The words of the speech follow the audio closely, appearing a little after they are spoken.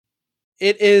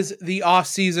It is the off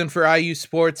season for IU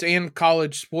sports and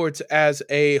college sports as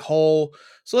a whole.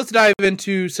 So let's dive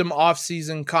into some off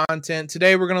season content.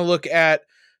 Today we're going to look at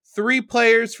 3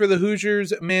 players for the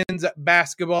Hoosiers men's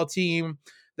basketball team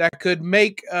that could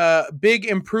make big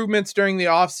improvements during the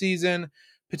off season,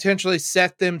 potentially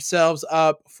set themselves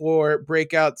up for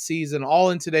breakout season,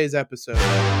 all in today's episode.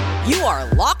 You are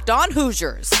Locked On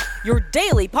Hoosiers, your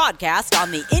daily podcast on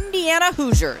the Indiana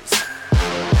Hoosiers.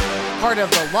 Part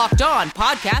of the Locked On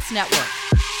Podcast Network,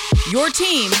 your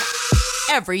team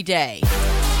every day.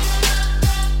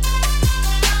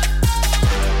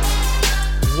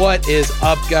 What is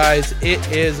up, guys? It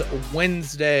is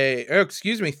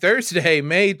Thursday,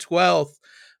 May 12th.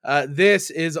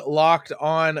 This is Locked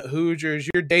On Hoosiers,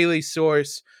 your daily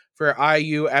source for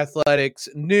IU athletics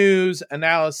news,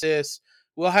 analysis.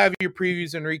 We'll have your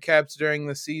previews and recaps during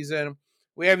the season.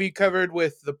 We have you covered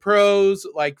with the pros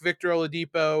like Victor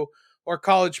Oladipo, or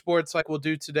college sports like we'll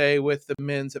do today with the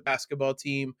men's basketball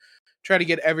team. Try to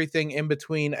get everything in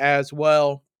between as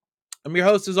well. I'm your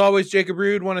host, as always, Jacob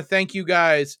Rude. Want to thank you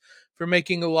guys for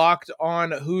making Locked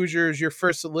On Hoosiers your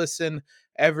first listen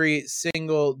every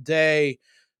single day.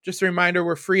 Just a reminder,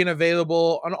 we're free and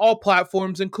available on all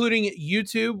platforms, including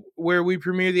YouTube, where we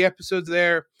premiere the episodes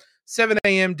there, 7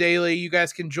 a.m. daily. You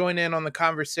guys can join in on the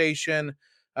conversation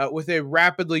with a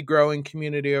rapidly growing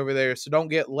community over there, so don't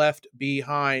get left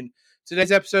behind.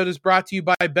 Today's episode is brought to you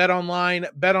by BetOnline.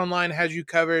 BetOnline has you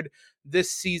covered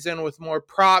this season with more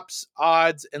props,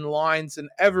 odds, and lines than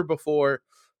ever before.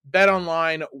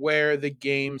 BetOnline, where the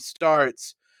game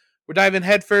starts. We're diving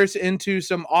headfirst into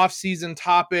some off-season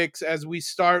topics as we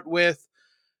start with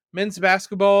men's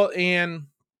basketball and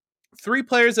 3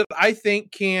 players that I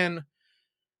think can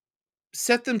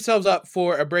set themselves up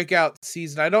for a breakout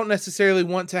season. I don't necessarily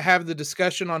want to have the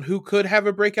discussion on who could have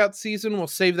a breakout season. We'll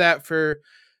save that for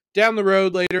down the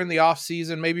road later in the off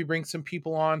season, maybe bring some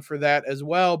people on for that as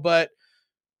well. But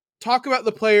talk about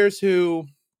the players who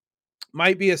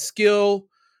might be a skill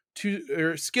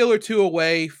or two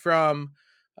away from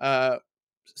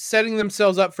setting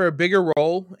themselves up for a bigger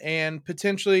role and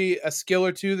potentially a skill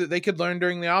or two that they could learn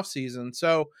during the off season.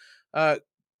 So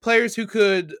players who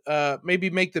could maybe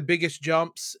make the biggest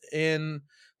jumps in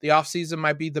the offseason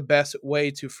might be the best way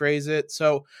to phrase it.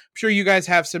 So I'm sure you guys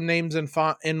have some names in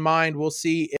mind. We'll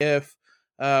see if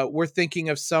we're thinking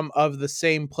of some of the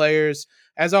same players.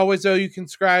 As always, though, you can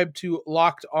subscribe to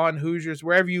Locked On Hoosiers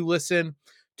wherever you listen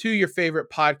to your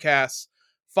favorite podcasts.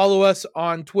 Follow us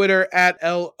on Twitter at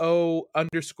 @LO_Hoosiers,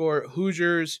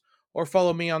 or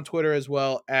follow me on Twitter as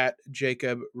well at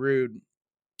Jacob Rude.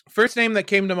 First name that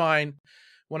came to mind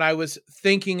when I was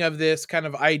thinking of this kind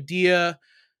of idea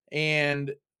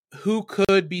and who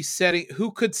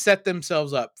could set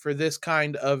themselves up for this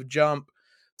kind of jump.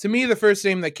 To me, the first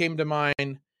name that came to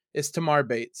mind is Tamar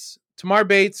Bates. Tamar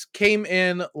Bates came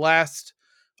in last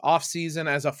offseason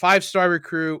as a 5-star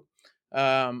recruit.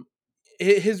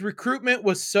 His recruitment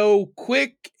was so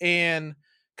quick and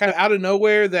kind of out of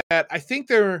nowhere that I think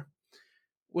there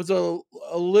was a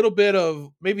little bit of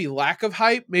maybe lack of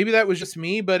hype. Maybe that was just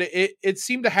me, but it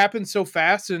seemed to happen so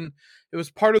fast, and it was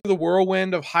part of the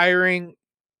whirlwind of hiring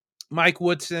Mike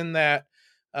Woodson that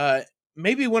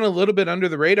maybe went a little bit under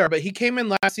the radar. But he came in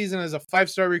last season as a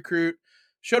 5-star recruit,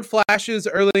 showed flashes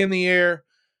early in the year,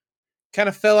 kind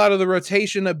of fell out of the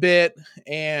rotation a bit,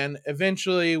 and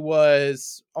eventually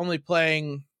was only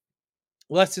playing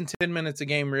less than 10 minutes a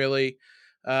game, really,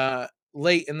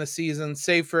 late in the season,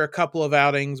 save for a couple of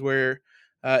outings where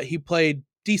he played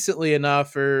decently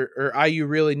enough or IU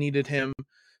really needed him,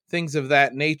 things of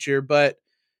that nature. But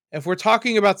if we're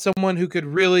talking about someone who could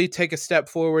really take a step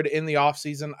forward in the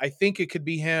offseason, I think it could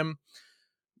be him.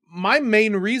 My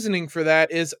main reasoning for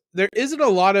that is there isn't a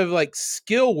lot of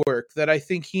skill work that I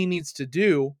think he needs to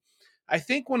do. I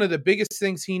think one of the biggest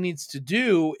things he needs to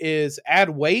do is add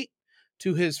weight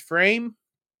to his frame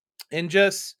and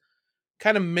just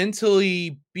kind of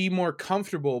mentally be more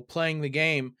comfortable playing the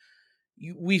game.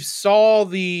 We saw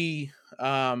the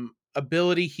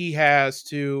ability he has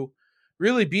to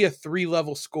really be a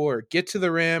 3-level scorer, get to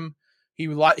the rim. He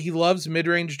loves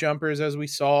mid-range jumpers, as we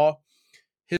saw.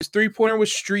 His 3-pointer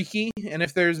was streaky, and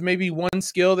if there's maybe one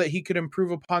skill that he could improve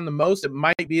upon the most, it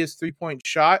might be his 3-point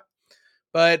shot.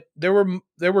 But there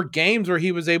were games where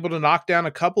he was able to knock down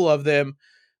a couple of them.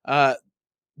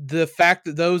 The fact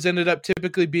that those ended up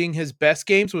typically being his best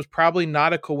games was probably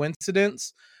not a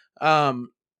coincidence.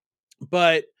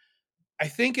 But I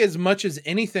think as much as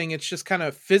anything, it's just kind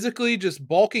of physically just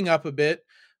bulking up a bit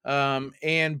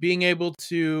and being able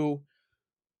to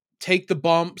take the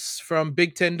bumps from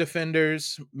Big Ten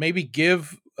defenders, maybe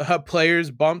give players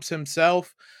bumps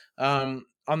himself.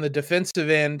 on the defensive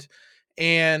end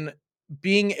and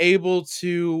being able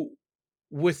to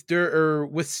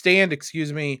withstand,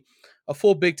 a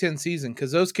full Big Ten season,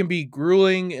 because those can be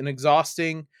grueling and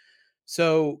exhausting.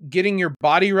 So getting your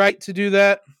body right to do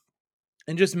that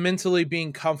and just mentally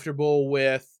being comfortable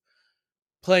with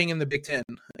playing in the Big Ten.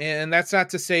 And that's not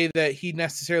to say that he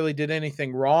necessarily did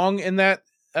anything wrong in that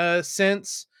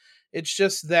sense. It's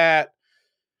just that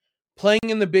playing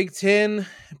in the Big Ten,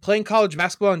 playing college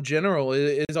basketball in general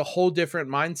is a whole different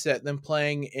mindset than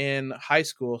playing in high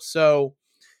school. So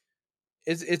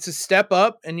it's a step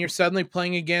up, and you're suddenly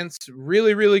playing against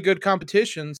really, really good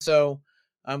competition. So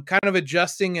kind of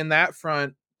adjusting in that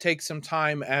front takes some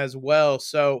time as well.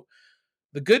 So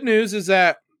the good news is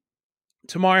that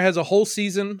Tamar has a whole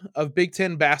season of Big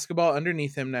Ten basketball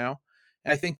underneath him now.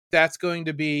 And I think that's going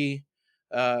to be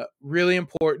really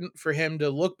important for him to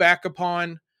look back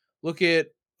upon, look at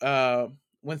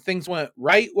when things went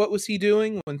right, what was he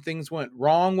doing? When things went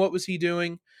wrong, what was he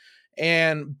doing?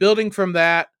 And building from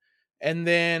that. And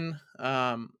then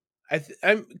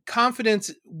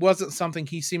confidence wasn't something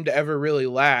he seemed to ever really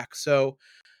lack. So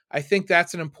I think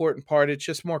that's an important part. It's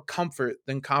just more comfort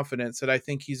than confidence that I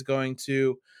think he's going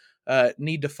to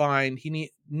need to find.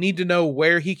 He need to know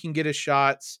where he can get his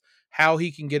shots, how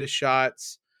he can get his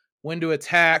shots, when to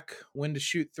attack, when to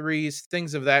shoot threes,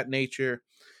 things of that nature.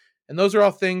 And those are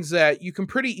all things that you can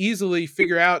pretty easily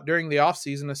figure out during the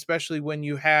offseason, especially when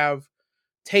you have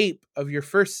tape of your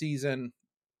first season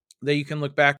that you can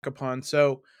look back upon.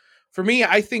 So for me,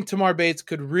 I think Tamar Bates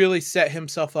could really set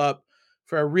himself up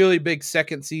for a really big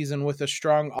second season with a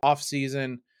strong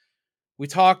offseason. We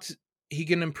talked, he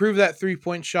can improve that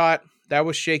 3-point shot. That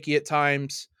was shaky at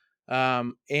times.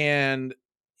 And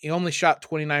he only shot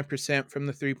 29% from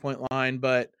the 3-point line.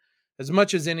 But as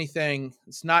much as anything,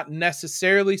 it's not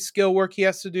necessarily skill work he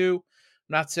has to do.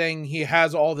 I'm not saying he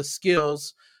has all the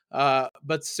skills,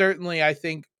 but certainly I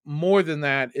think more than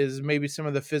that is maybe some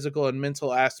of the physical and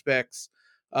mental aspects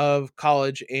of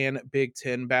college and Big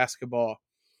Ten basketball.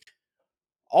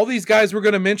 All these guys we're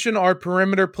going to mention are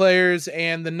perimeter players,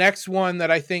 and the next one that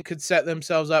I think could set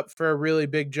themselves up for a really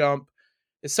big jump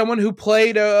is someone who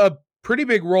played a pretty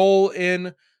big role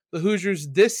in the Hoosiers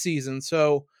this season.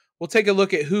 So we'll take a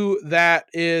look at who that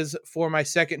is for my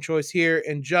second choice here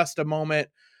in just a moment.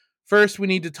 First, we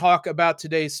need to talk about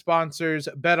today's sponsors,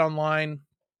 BetOnline.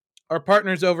 Our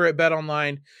partners over at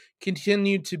BetOnline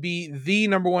continue to be the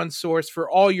number one source for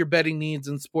all your betting needs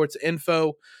and sports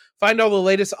info. Find all the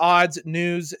latest odds,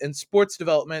 news, and sports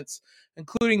developments,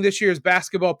 including this year's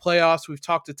basketball playoffs we've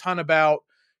talked a ton about.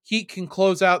 Heat can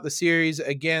close out the series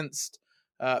against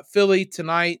Philly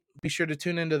tonight. Be sure to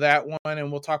tune into that one, and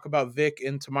we'll talk about Vic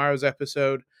in tomorrow's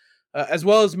episode, as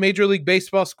well as Major League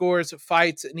Baseball scores,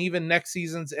 fights, and even next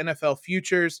season's NFL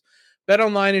futures.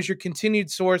 BetOnline is your continued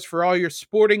source for all your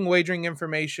sporting wagering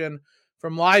information,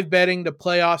 from live betting to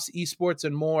playoffs, esports,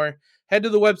 and more. Head to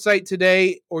the website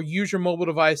today or use your mobile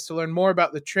device to learn more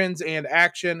about the trends and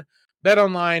action.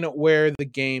 BetOnline, where the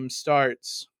game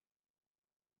starts.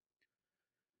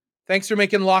 Thanks for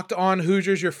making Locked On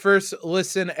Hoosiers your first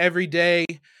listen every day.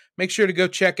 Make sure to go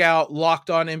check out Locked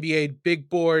On NBA Big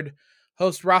Board.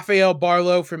 Host Rafael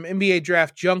Barlow from NBA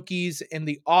Draft Junkies and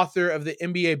the author of the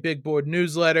NBA Big Board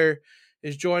newsletter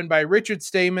is joined by Richard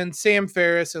Stayman, Sam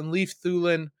Ferris, and Leif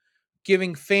Thulin,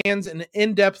 giving fans an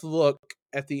in-depth look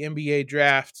at the NBA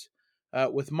draft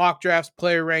with mock drafts,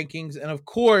 player rankings, and of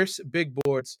course, big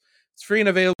boards. It's free and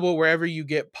available wherever you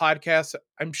get podcasts.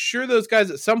 I'm sure those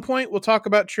guys at some point will talk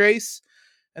about Trace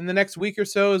in the next week or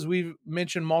so. As we've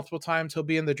mentioned multiple times, he'll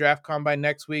be in the draft combine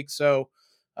next week. So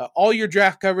all your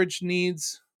draft coverage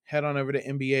needs, head on over to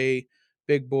NBA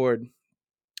Big Board.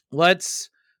 Let's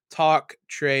talk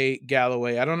Trey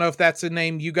Galloway. I don't know if that's a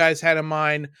name you guys had in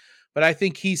mind, but I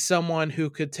think he's someone who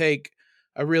could take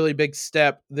a really big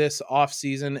step this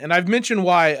offseason. And I've mentioned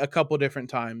why a couple different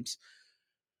times.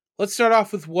 Let's start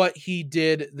off with what he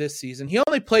did this season. He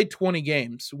only played 20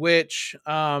 games, which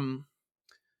the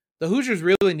Hoosiers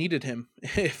really needed him,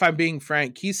 if I'm being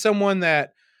frank. He's someone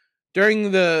that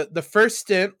during the first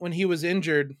stint when he was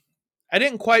injured, I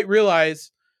didn't quite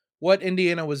realize what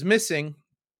Indiana was missing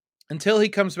until he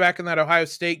comes back in that Ohio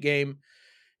State game,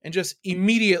 and just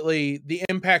immediately the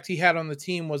impact he had on the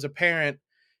team was apparent.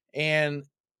 And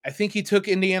I think he took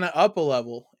Indiana up a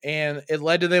level, and it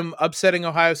led to them upsetting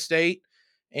Ohio State.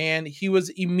 And he was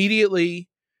immediately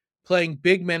playing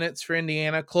big minutes for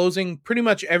Indiana, closing pretty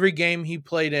much every game he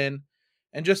played in,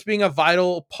 and just being a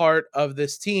vital part of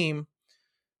this team.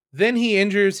 Then he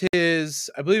injures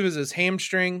I believe it was his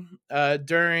hamstring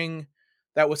during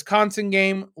that Wisconsin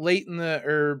game late in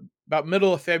about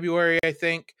middle of February, I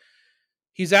think.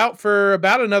 he's out for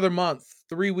about another month,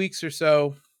 3 weeks or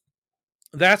so.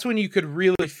 That's when you could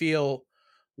really feel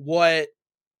what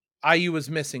IU was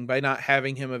missing by not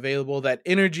having him available. That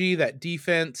energy, that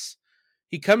defense.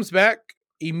 He comes back,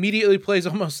 immediately plays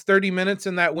almost 30 minutes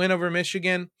in that win over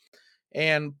Michigan,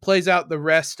 and plays out the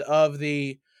rest of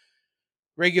the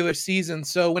regular season.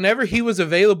 So whenever he was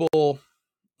available,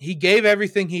 he gave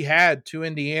everything he had to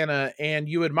Indiana, and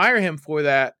you admire him for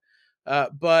that.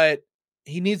 But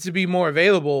he needs to be more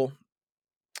available,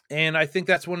 and I think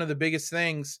that's one of the biggest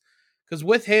things. Because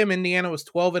with him, Indiana was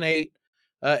 12-8,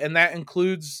 and that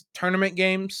includes tournament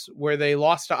games where they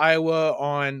lost to Iowa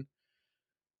on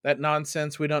that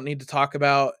nonsense we don't need to talk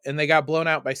about, and they got blown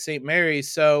out by St.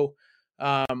 Mary's. So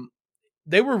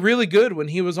they were really good when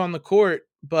he was on the court,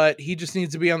 but he just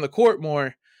needs to be on the court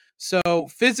more. So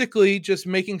physically, just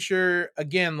making sure,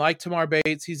 again, like Tamar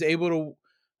Bates, he's able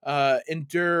to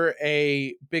endure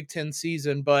a Big Ten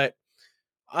season. But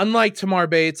unlike Tamar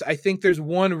Bates, I think there's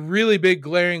one really big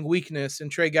glaring weakness in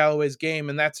Trey Galloway's game,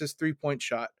 and that's his three-point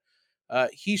shot.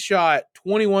 He shot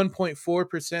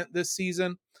 21.4% this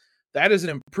season. That is an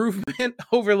improvement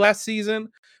over last season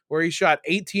where he shot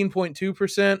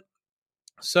 18.2%.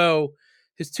 So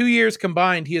his 2 years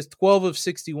combined, he has 12 of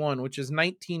 61, which is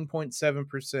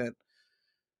 19.7%.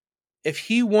 If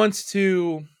he wants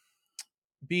to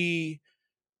be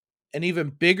an even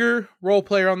bigger role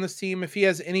player on this team, if he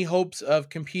has any hopes of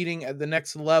competing at the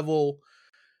next level,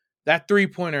 that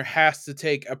three-pointer has to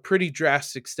take a pretty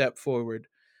drastic step forward.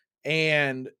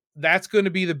 And that's going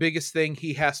to be the biggest thing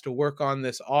he has to work on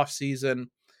this offseason.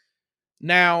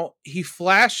 Now, he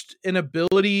flashed an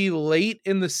ability late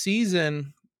in the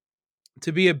season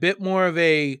to be a bit more of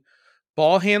a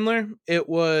ball handler.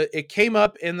 It came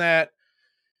up in that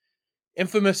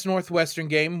infamous Northwestern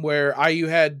game where IU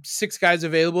had 6 guys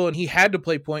available and he had to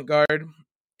play point guard.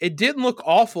 It didn't look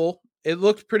awful. It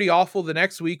looked pretty awful the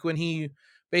next week when he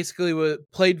basically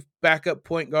played backup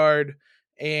point guard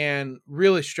and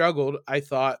really struggled, I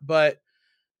thought. But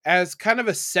as kind of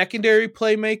a secondary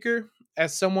playmaker,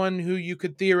 as someone who you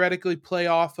could theoretically play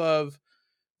off of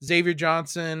Xavier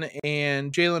Johnson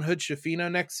and Jalen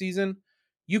Hood-Schifino next season,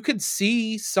 you could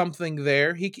see something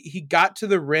there. He got to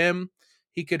the rim.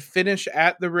 He could finish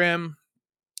at the rim,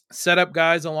 set up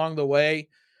guys along the way.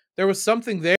 There was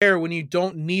something there when you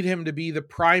don't need him to be the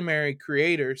primary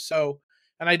creator. So,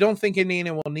 and I don't think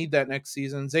Indiana will need that next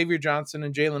season. Xavier Johnson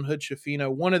and Jalen Hood-Schifino,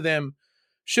 one of them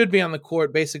should be on the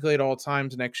court basically at all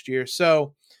times next year.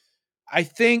 So I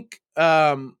think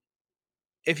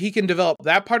if he can develop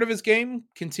that part of his game,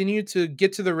 continue to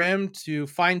get to the rim, to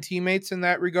find teammates in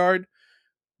that regard,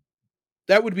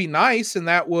 that would be nice, and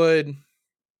that would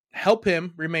help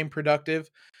him remain productive.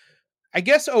 I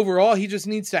guess overall, he just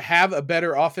needs to have a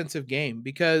better offensive game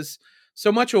because so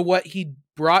much of what he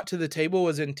brought to the table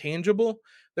was intangible.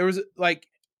 There was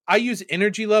IU's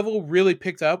energy level really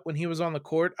picked up when he was on the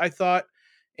court, I thought,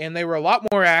 and they were a lot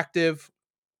more active.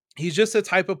 He's just the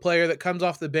type of player that comes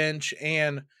off the bench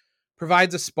and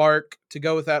provides a spark, to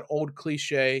go with that old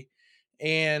cliche.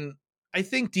 And I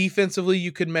think defensively,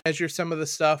 you could measure some of the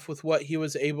stuff with what he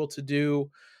was able to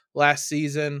do last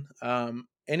season. And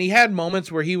he had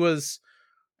moments where he was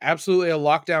absolutely a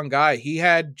lockdown guy. He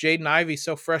had Jaden Ivey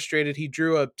so frustrated he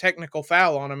drew a technical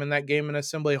foul on him in that game in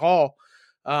Assembly Hall.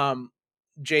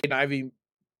 Jaden Ivey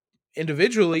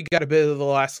individually got a bit of the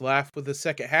last laugh with the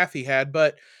second half he had,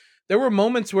 but there were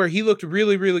moments where he looked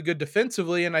really, really good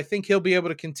defensively, and I think he'll be able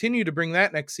to continue to bring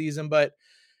that next season. But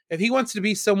if he wants to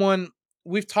be someone,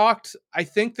 we've talked, I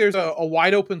think there's a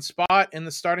wide open spot in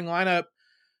the starting lineup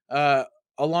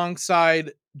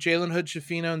alongside Jalen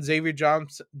Hood-Schifino and Xavier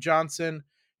Johnson.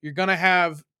 You're going to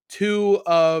have 2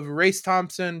 of Race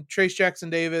Thompson, Trace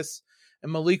Jackson-Davis,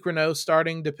 and Malik Reneau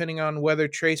starting, depending on whether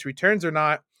Trace returns or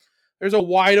not. There's a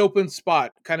wide open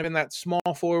spot kind of in that small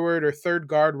forward or third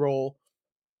guard role.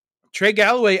 Trey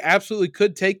Galloway absolutely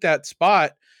could take that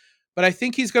spot, but I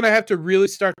think he's going to have to really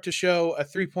start to show a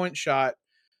three-point shot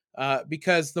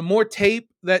because the more tape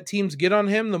that teams get on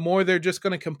him, the more they're just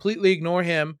going to completely ignore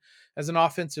him as an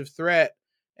offensive threat.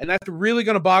 And that's really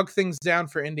going to bog things down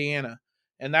for Indiana.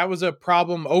 And that was a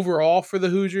problem overall for the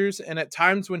Hoosiers. And at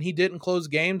times when he didn't close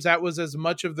games, that was as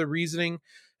much of the reasoning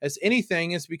as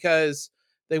anything, is because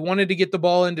they wanted to get the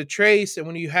ball into Trace. And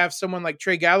when you have someone like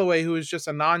Trey Galloway, who is just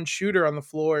a non-shooter on the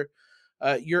floor,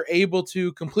 you're able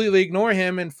to completely ignore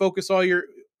him and focus all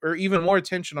or even more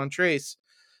attention on Trace.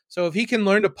 So if he can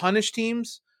learn to punish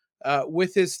teams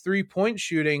with his three-point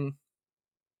shooting,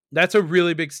 that's a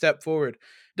really big step forward.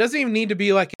 Doesn't even need to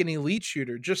be like an elite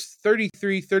shooter, just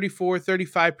 33, 34,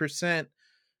 35%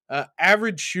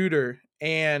 average shooter.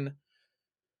 And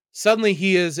suddenly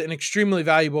he is an extremely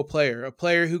valuable player, a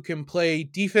player who can play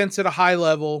defense at a high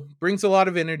level, brings a lot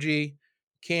of energy,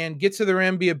 can get to the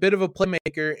rim, be a bit of a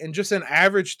playmaker, and just an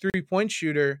average 3-point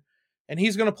shooter. And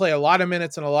he's going to play a lot of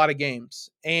minutes in a lot of games.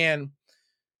 And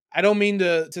I don't mean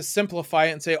to simplify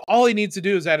it and say all he needs to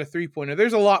do is add a 3-pointer.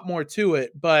 There's a lot more to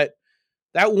it, but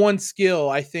that one skill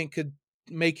I think could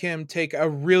make him take a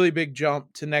really big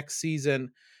jump to next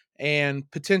season and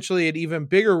potentially an even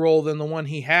bigger role than the one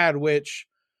he had, which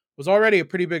was already a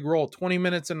pretty big role, 20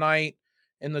 minutes a night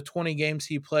in the 20 games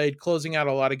he played, closing out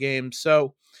a lot of games.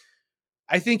 So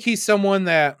I think he's someone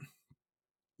that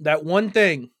one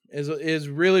thing is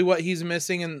really what he's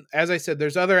missing. And as I said,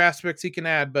 there's other aspects he can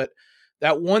add, but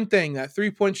that one thing, that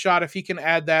 3-point shot, if he can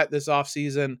add that this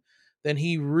offseason, then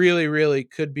he really, really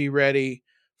could be ready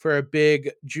for a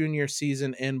big junior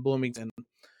season in Bloomington.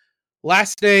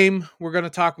 Last name we're going to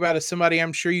talk about is somebody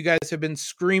I'm sure you guys have been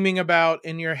screaming about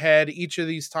in your head each of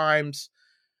these times.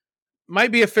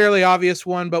 Might be a fairly obvious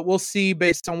one, but we'll see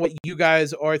based on what you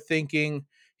guys are thinking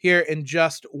here in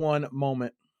just one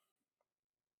moment.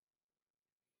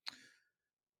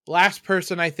 Last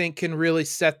person I think can really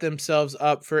set themselves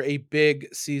up for a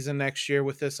big season next year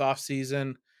with this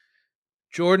offseason,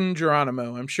 Jordan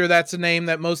Geronimo. I'm sure that's a name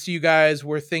that most of you guys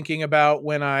were thinking about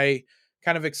when I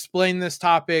kind of explained this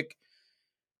topic.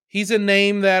 He's a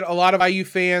name that a lot of IU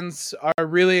fans are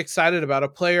really excited about. A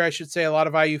player, I should say, a lot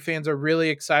of IU fans are really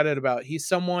excited about. He's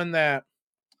someone that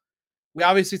we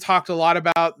obviously talked a lot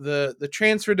about the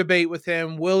transfer debate with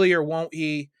him. Will he or won't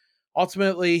he?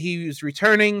 Ultimately, he was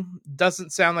returning.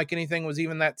 Doesn't sound like anything was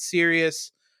even that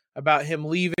serious about him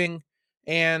leaving.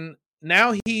 And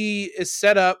now he is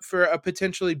set up for a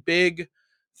potentially big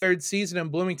third season in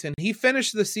Bloomington. He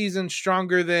finished the season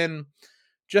stronger than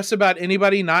just about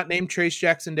anybody not named Trayce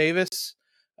Jackson-Davis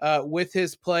with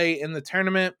his play in the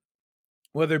tournament,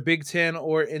 whether Big Ten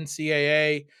or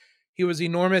NCAA. He was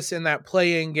enormous in that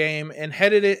play-in game and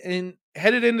headed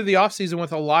into the offseason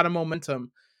with a lot of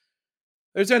momentum.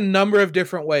 There's a number of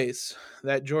different ways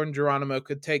that Jordan Geronimo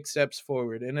could take steps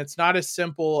forward, and it's not as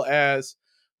simple as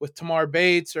with Tamar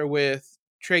Bates or with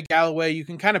Trey Galloway. You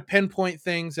can kind of pinpoint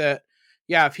things that,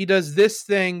 yeah, if he does this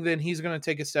thing, then he's going to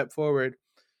take a step forward.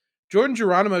 Jordan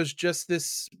Geronimo is just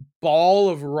this ball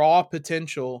of raw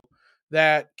potential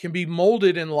that can be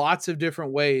molded in lots of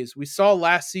different ways. We saw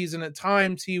last season at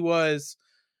times he was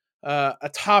a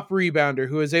top rebounder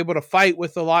who was able to fight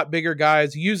with a lot bigger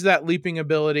guys, use that leaping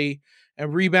ability,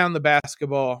 and rebound the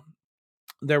basketball.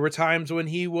 There were times when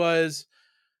he was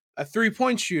a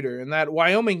 3-point shooter. In that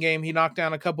Wyoming game, he knocked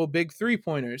down a couple big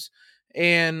 3-pointers.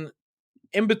 And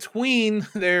in between,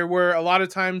 there were a lot of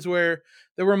times where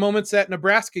there were moments at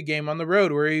Nebraska game on the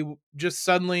road where he just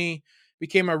suddenly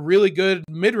became a really good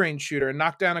mid-range shooter and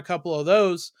knocked down a couple of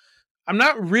those. I'm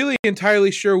not really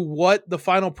entirely sure what the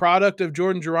final product of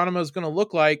Jordan Geronimo is going to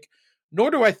look like, nor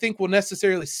do I think we'll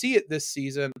necessarily see it this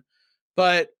season.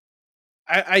 But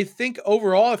I think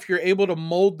overall, if you're able to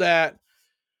mold that,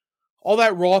 all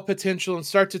that raw potential and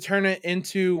start to turn it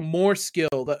into more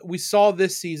skill that we saw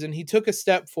this season, he took a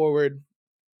step forward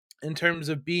in terms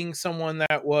of being someone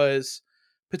that was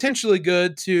potentially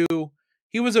good to,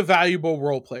 he was a valuable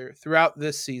role player throughout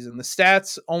this season. The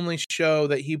stats only show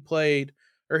that he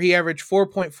averaged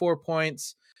 4.4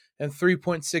 points and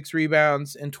 3.6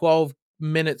 rebounds in 12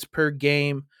 minutes per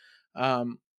game.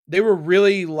 They were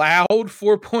really loud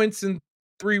 4 points and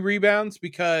 3 rebounds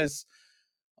because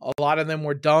a lot of them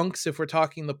were dunks. If we're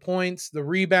talking the points, the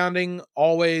rebounding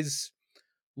always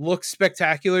looks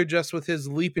spectacular just with his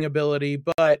leaping ability,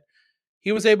 but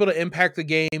he was able to impact the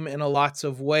game in a lots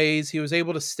of ways. He was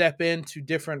able to step into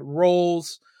different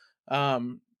roles.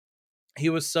 He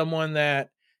was someone that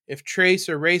if Trayce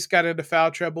or Race got into foul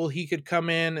trouble, he could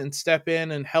come in and step in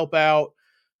and help out.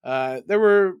 There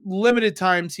were limited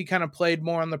times he kind of played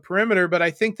more on the perimeter, but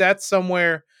I think that's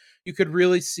somewhere you could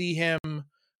really see him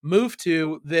move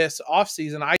to this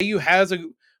offseason. IU has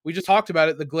we just talked about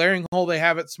it, the glaring hole they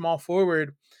have at small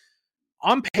forward.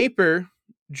 On paper,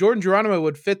 Jordan Geronimo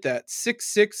would fit that.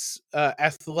 6'6",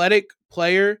 athletic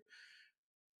player.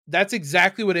 That's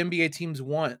exactly what NBA teams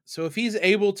want. So if he's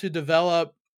able to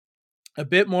develop a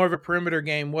bit more of a perimeter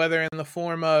game, whether in the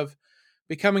form of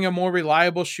becoming a more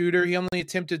reliable shooter, he only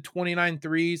attempted 29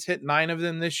 threes, hit 9 of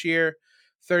them this year,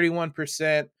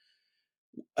 31%.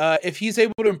 If he's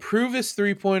able to improve his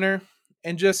 3-pointer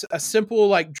and just a simple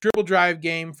like dribble drive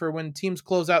game for when teams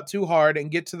close out too hard and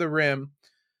get to the rim,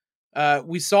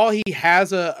 we saw he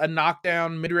has a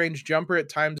knockdown mid-range jumper at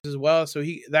times as well. So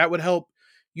that would help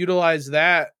utilize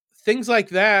that. Things like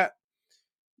that,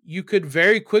 you could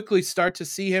very quickly start to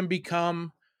see him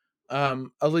become a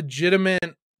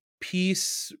legitimate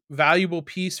valuable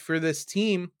piece for this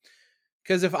team.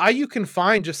 Because if IU can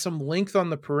find just some length on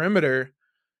the perimeter,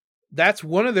 that's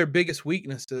one of their biggest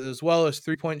weaknesses, as well as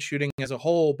 3-point shooting as a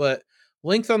whole. But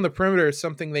length on the perimeter is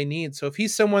something they need. So if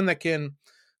he's someone that can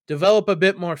develop a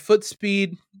bit more foot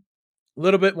speed, a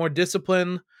little bit more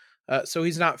discipline, so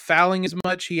he's not fouling as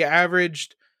much. He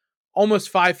averaged almost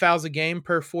 5 fouls a game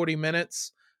per 40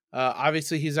 minutes.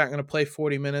 Obviously, he's not going to play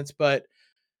 40 minutes, but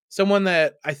someone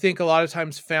that I think a lot of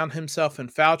times found himself in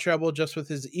foul trouble just with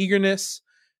his eagerness.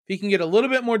 If he can get a little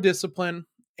bit more discipline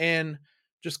and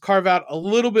just carve out a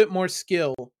little bit more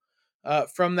skill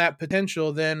from that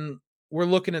potential, then we're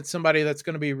looking at somebody that's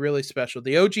going to be really special.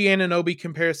 The OG Anunoby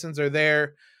comparisons are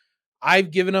there.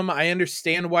 I've given them, I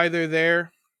understand why they're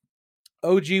there.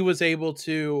 OG was able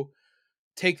to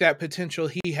take that potential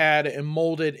he had and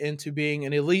mold it into being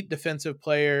an elite defensive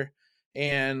player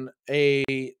and a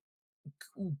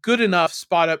good enough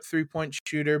spot up 3-point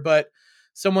shooter, but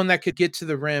someone that could get to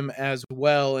the rim as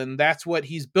well. And that's what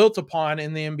he's built upon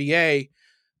in the NBA.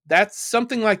 That's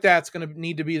something like that's going to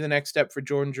need to be the next step for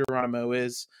Jordan Geronimo,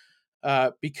 is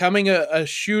becoming a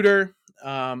shooter,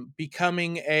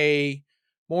 becoming a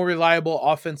more reliable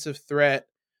offensive threat.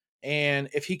 And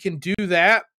if he can do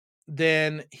that,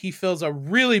 then he fills a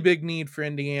really big need for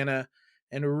Indiana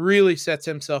and really sets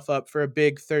himself up for a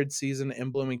big third season in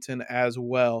Bloomington as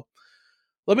well.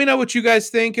 Let me know what you guys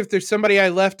think. If there's somebody I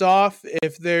left off,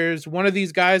 if there's one of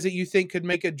these guys that you think could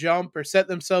make a jump or set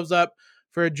themselves up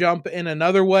for a jump in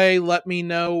another way, let me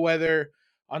know, whether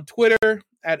on Twitter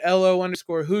at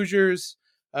LO_Hoosiers,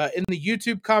 in the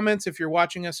YouTube comments if you're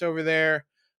watching us over there,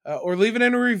 or leave it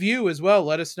in a review as well.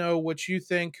 Let us know what you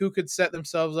think, who could set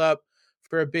themselves up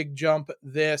for a big jump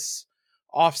this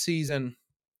offseason.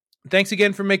 Thanks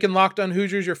again for making Locked On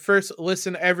Hoosiers your first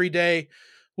listen every day.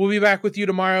 We'll be back with you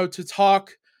tomorrow to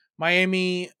talk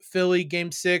Miami, Philly,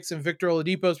 Game 6, and Victor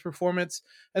Oladipo's performance,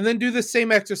 and then do the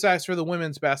same exercise for the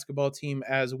women's basketball team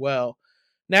as well.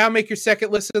 Now make your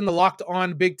second listen, the Locked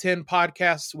On Big Ten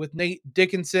podcast with Nate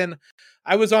Dickinson.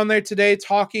 I was on there today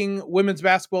talking women's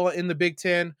basketball in the Big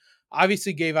Ten.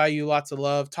 Obviously gave IU lots of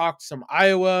love. Talked some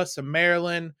Iowa, some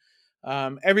Maryland,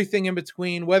 everything in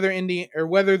between, whether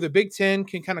the Big Ten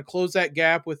can kind of close that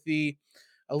gap with the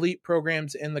elite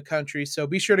programs in the country. So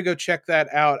be sure to go check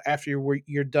that out after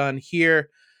you're done here.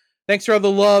 Thanks for all the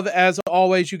love as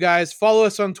always, you guys. Follow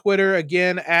us on Twitter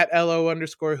again at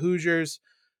LO_Hoosiers.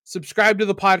 Subscribe to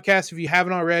the podcast if you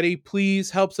haven't already. Please,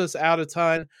 helps us out a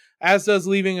ton, as does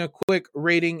leaving a quick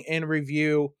rating and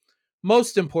review.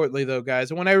 Most importantly, though,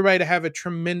 guys, I want everybody to have a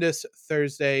tremendous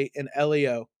Thursday in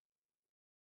LEO.